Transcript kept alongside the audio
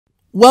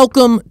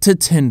Welcome to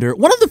Tinder,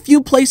 one of the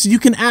few places you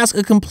can ask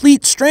a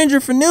complete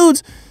stranger for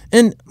nudes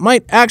and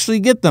might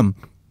actually get them.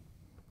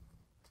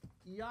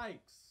 Yikes.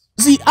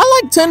 See,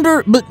 I like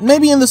Tinder, but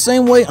maybe in the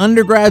same way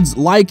undergrads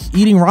like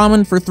eating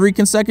ramen for 3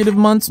 consecutive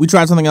months. We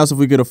tried something else if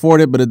we could afford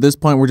it, but at this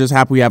point, we're just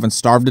happy we haven't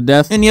starved to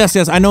death. And yes,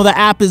 I know the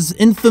app is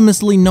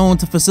infamously known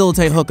to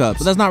facilitate hookups,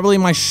 but that's not really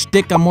my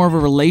shtick. I'm more of a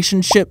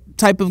relationship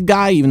type of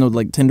guy, even though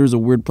like Tinder's a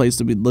weird place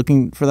to be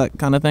looking for that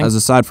kind of thing, as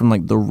aside from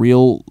like the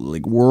real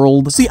like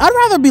world. See, I'd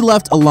rather be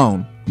left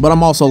alone, but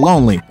I'm also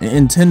lonely,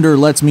 and Tinder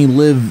lets me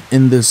live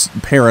in this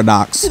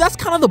paradox. See, that's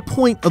kind of the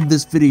point of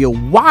this video.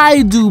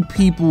 Why do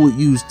people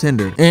use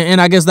Tinder?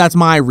 And I guess that's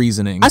my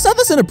reasoning. I said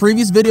this in a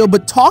previous video,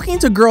 but talking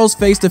to girls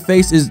face to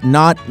face is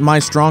not my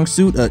strong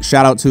suit.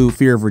 Shout out to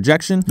fear of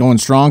rejection, going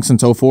strong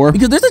since 04.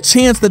 Because there's a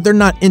chance that they're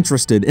not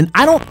interested, and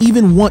I don't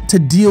even want to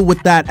deal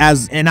with that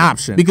as an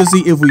option. Because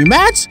see, if we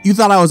match, you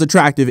thought I was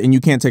attractive, and you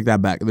can't take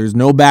that back. There's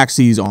no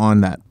backseas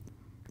on that.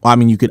 Well, I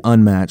mean, you could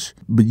unmatch,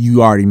 but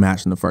you already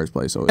matched in the first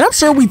place. So, and I'm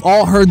sure we've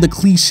all heard the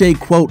cliche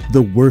quote,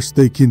 "The worst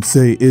they can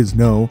say is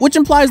no," which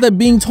implies that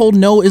being told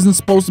no isn't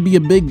supposed to be a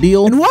big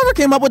deal. And whoever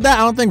came up with that,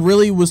 I don't think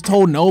really was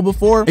told no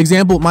before.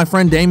 Example, my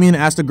friend Damien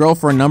asked a girl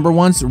for a number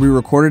once. We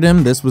recorded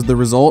him. This was the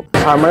result.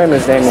 Hi, my name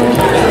is Damien.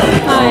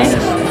 Hi.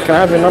 Can I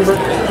have your number?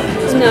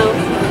 No.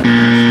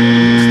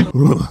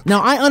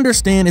 Now, I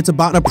understand it's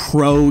about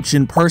approach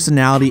and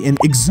personality and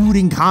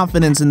exuding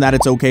confidence in that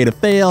it's okay to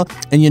fail.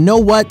 And you know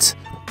what?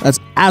 That's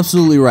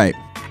absolutely right.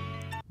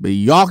 But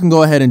y'all can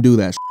go ahead and do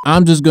that.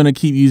 I'm just gonna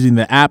keep using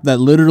the app that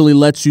literally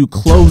lets you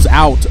close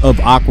out of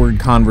awkward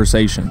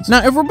conversations.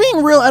 Now, if we're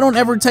being real, I don't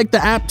ever take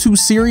the app too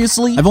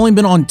seriously. I've only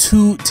been on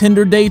 2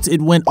 Tinder dates.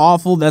 It went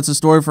awful. That's a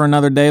story for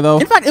another day though.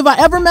 In fact, if I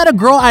ever met a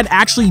girl I'd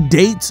actually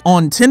date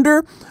on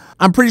Tinder,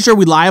 I'm pretty sure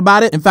we lie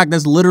about it. In fact,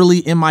 that's literally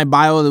in my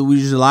bio that we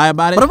usually lie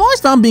about it. But I've always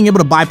found being able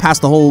to bypass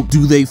the whole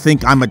 "do they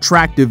think I'm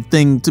attractive"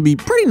 thing to be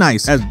pretty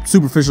nice. As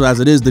superficial as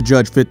it is to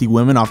judge 50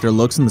 women off their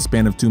looks in the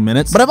span of 2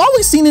 minutes. But I've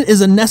always seen it as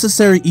a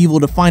necessary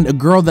evil to find a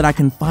girl that I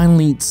can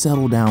finally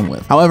settle down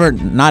with. However,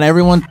 not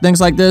everyone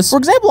thinks like this. For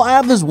example, I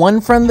have this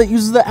one friend that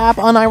uses the app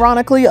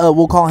unironically.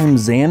 We'll call him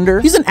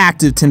Xander. He's an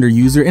active Tinder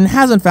user and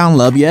hasn't found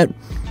love yet.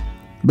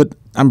 But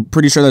I'm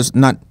pretty sure that's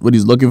not what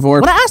he's looking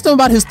for. When I asked him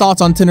about his thoughts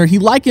on Tinder, he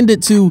likened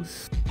it to...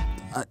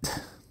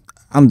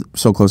 I'm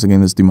so close to getting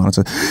this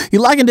demonetized. He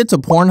likened it to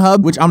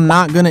Pornhub, which I'm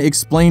not gonna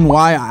explain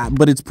why,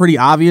 but it's pretty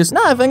obvious.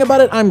 Now I think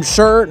about it, I'm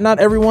sure not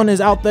everyone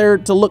is out there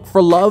to look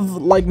for love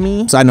like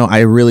me. So I know I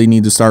really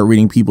need to start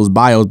reading people's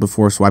bios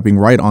before swiping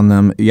right on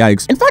them.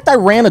 Yikes. In fact, I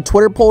ran a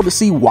Twitter poll to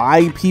see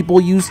why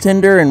people use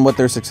Tinder and what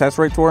their success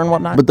rates were and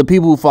whatnot. But the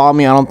people who follow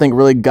me, I don't think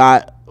really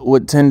got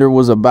what Tinder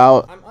was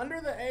about. I'm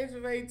under the age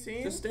of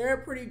 18 to stare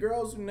at pretty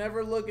girls who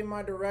never look in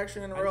my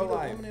direction in real life.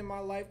 I need a woman in my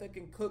life that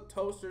can cook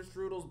toaster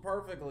strudels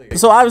perfectly.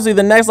 So obviously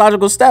the next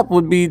logical step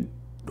would be,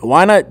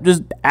 why not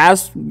just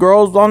ask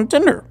girls on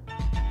Tinder?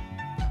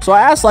 So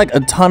I asked like a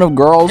ton of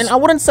girls, and I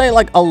wouldn't say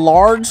like a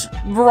large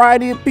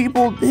variety of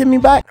people hit me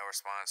back. No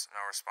response, no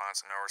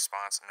response, no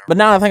response, no. But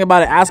now that I think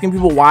about it, asking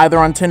people why they're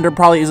on Tinder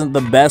probably isn't the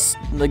best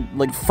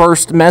like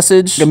first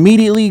message.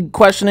 Immediately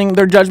questioning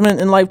their judgment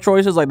in life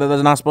choices, like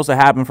that's not supposed to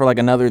happen for like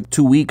another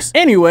 2 weeks.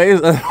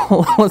 Anyways,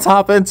 let's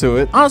hop into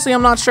it. Honestly,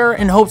 I'm not sure,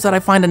 in hopes that I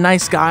find a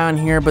nice guy on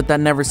here, but that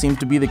never seems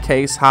to be the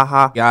case.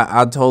 Haha. Yeah,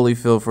 I totally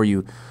feel for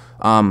you.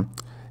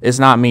 It's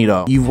not me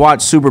though. You've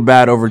watched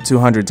Superbad over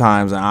 200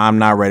 times and I'm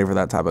not ready for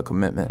that type of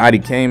commitment.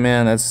 IDK,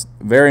 man, that's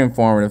very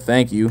informative,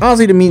 thank you.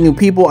 Honestly, to meet new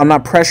people, I'm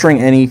not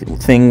pressuring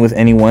anything with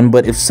anyone,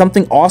 but if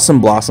something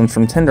awesome blossoms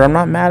from Tinder, I'm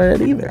not mad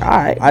at it either.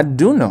 I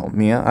do know,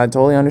 Mia, I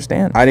totally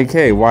understand.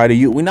 IDK, why do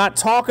you? We're not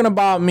talking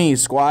about me,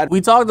 squad.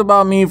 We talked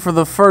about me for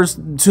the first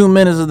 2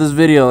 minutes of this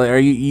video. Are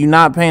you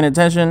not paying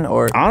attention?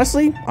 Or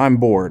honestly, I'm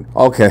bored.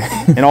 Okay,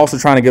 and also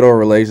trying to get over a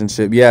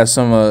relationship. Yeah,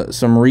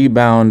 some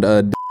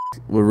rebound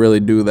would really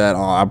do that.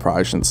 Oh, I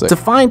probably shouldn't say. To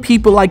find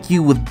people like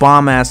you with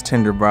bomb-ass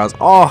Tinder bros.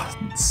 Oh,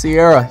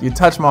 Sierra, you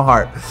touch my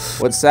heart.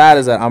 What's sad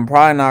is that I'm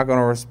probably not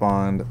gonna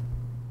respond.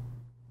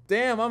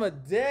 Damn, I'm a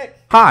dick.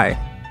 Hi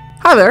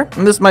there.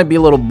 And this might be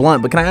a little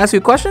blunt, but can I ask you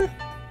a question?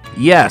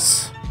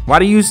 Yes. Why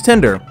do you use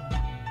Tinder?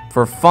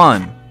 For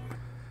fun.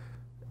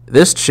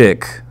 This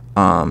chick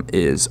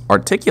is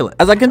articulate.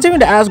 As I continue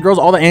to ask girls,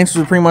 all the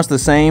answers are pretty much the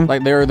same.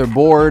 Like they're either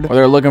bored or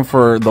they're looking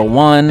for the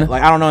one.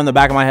 Like, I don't know, in the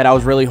back of my head, I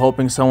was really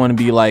hoping someone would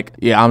be like,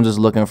 yeah, I'm just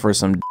looking for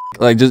some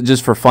like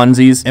just for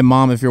funsies. And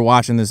mom, if you're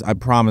watching this, I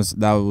promise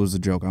that was a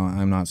joke.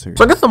 I'm not serious.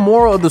 So I guess the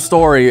moral of the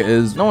story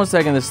is no one's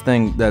taking this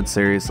thing that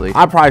seriously.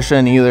 I probably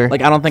shouldn't either.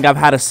 Like, I don't think I've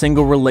had a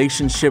single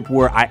relationship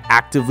where I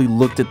actively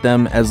looked at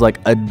them as like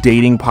a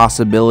dating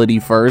possibility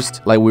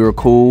first. Like we were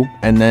cool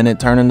and then it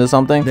turned into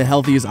something. The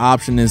healthiest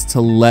option is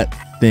to let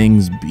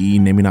things be,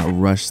 maybe not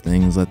rush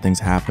things, let things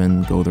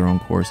happen, go their own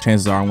course.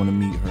 Chances are I want to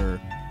meet her.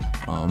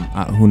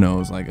 Who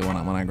knows, like when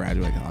I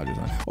graduate college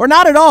or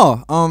not at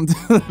all.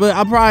 But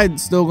I'm probably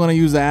still gonna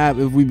use the app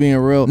if we being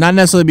real. Not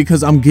necessarily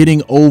because I'm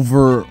getting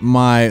over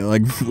my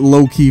like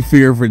low-key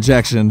fear of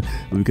rejection,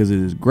 but because it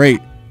is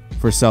great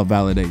for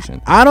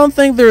self-validation. I don't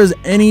think there is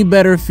any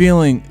better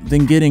feeling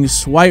than getting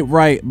swiped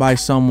right by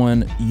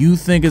someone you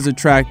think is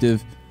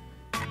attractive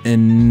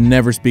and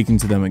never speaking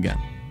to them again.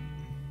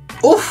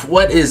 Oof,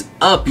 what is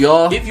up,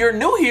 y'all? If you're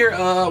new here,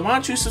 why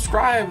don't you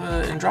subscribe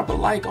and drop a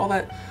like, all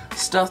that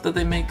stuff that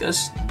they make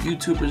us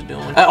YouTubers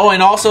doing. Oh,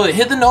 and also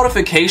hit the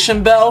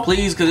notification bell,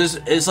 please, because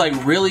it's like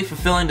really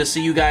fulfilling to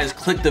see you guys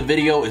click the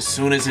video as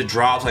soon as it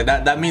drops. Like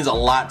that means a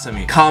lot to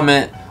me.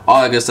 Comment,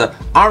 all that good stuff.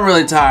 I'm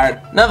really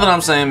tired. Nothing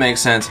I'm saying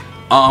makes sense.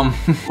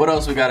 What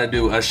else we gotta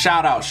do? A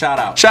shout out. Shout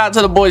out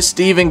to the boy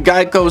Steven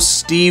Geico,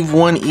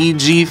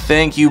 Steve1EG.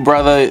 Thank you,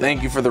 brother.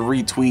 Thank you for the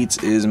retweets.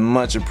 It is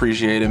much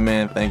appreciated,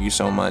 man. Thank you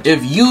so much.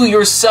 If you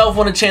yourself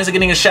want a chance of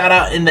getting a shout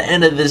out in the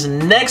end of this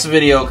next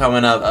video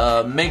coming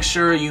up, make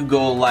sure you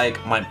go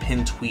like my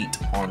pinned tweet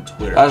on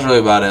Twitter. That's really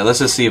about it. Let's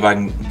just see if I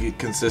can get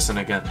consistent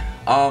again.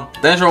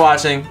 Thanks for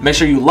watching. Make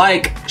sure you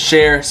like,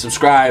 share,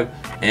 subscribe,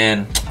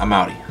 and I'm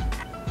outie.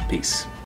 Peace.